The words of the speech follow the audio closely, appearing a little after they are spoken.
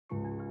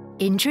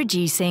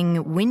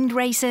Introducing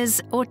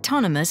Windracers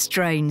autonomous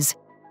drones,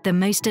 the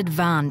most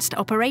advanced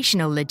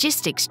operational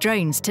logistics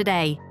drones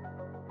today.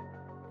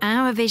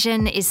 Our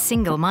vision is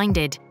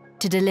single-minded: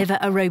 to deliver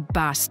a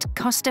robust,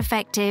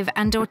 cost-effective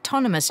and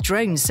autonomous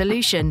drone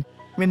solution,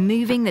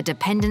 removing the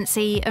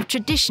dependency of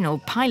traditional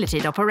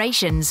piloted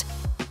operations,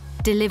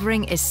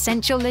 delivering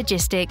essential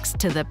logistics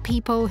to the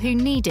people who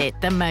need it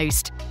the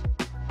most.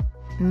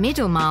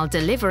 Middle-mile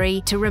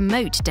delivery to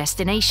remote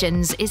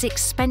destinations is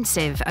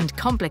expensive and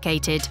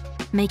complicated,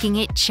 making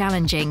it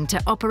challenging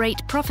to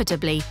operate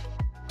profitably.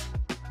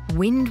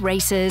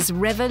 Windracers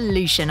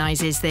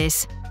revolutionizes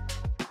this.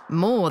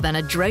 More than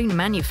a drone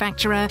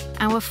manufacturer,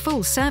 our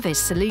full-service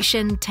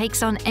solution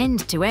takes on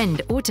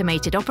end-to-end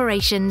automated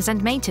operations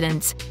and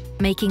maintenance,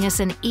 making us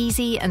an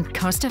easy and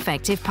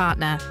cost-effective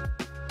partner.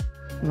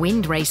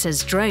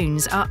 Windracers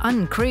drones are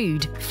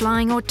uncrewed,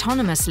 flying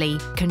autonomously,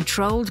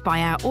 controlled by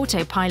our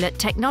autopilot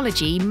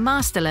technology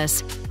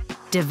Masterless.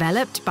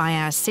 Developed by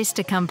our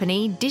sister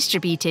company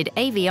Distributed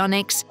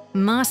Avionics,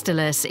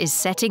 Masterless is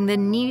setting the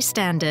new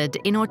standard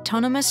in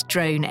autonomous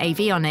drone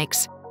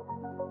avionics.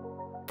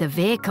 The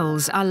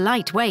vehicles are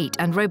lightweight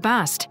and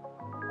robust,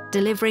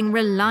 delivering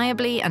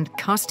reliably and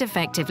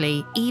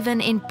cost-effectively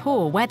even in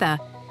poor weather.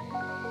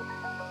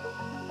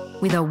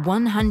 With a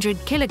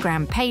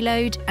 100-kilogram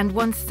payload and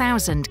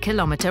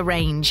 1,000-kilometer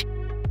range.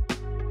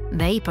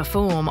 They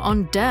perform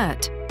on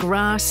dirt,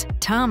 grass,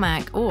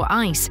 tarmac or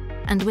ice,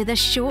 and with a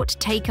short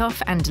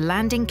takeoff and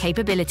landing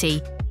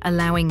capability,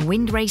 allowing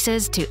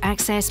Windracers to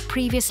access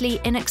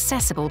previously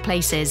inaccessible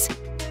places,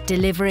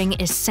 delivering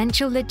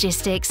essential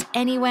logistics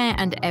anywhere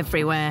and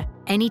everywhere,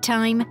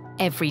 anytime,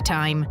 every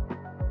time.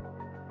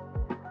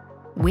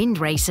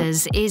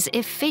 Windracers is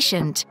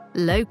efficient,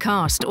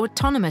 low-cost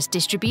autonomous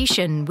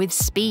distribution with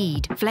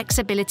speed,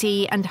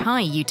 flexibility and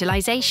high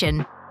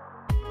utilization.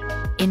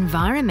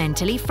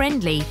 Environmentally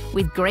friendly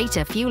with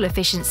greater fuel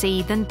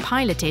efficiency than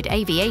piloted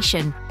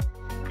aviation.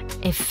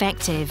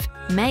 Effective,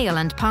 mail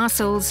and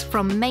parcels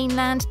from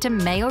mainland to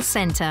mail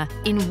center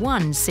in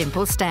one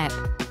simple step.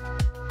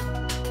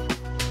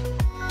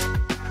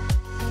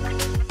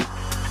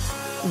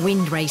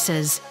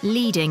 Windracers,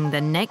 leading the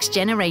next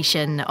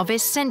generation of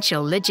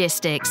essential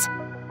logistics.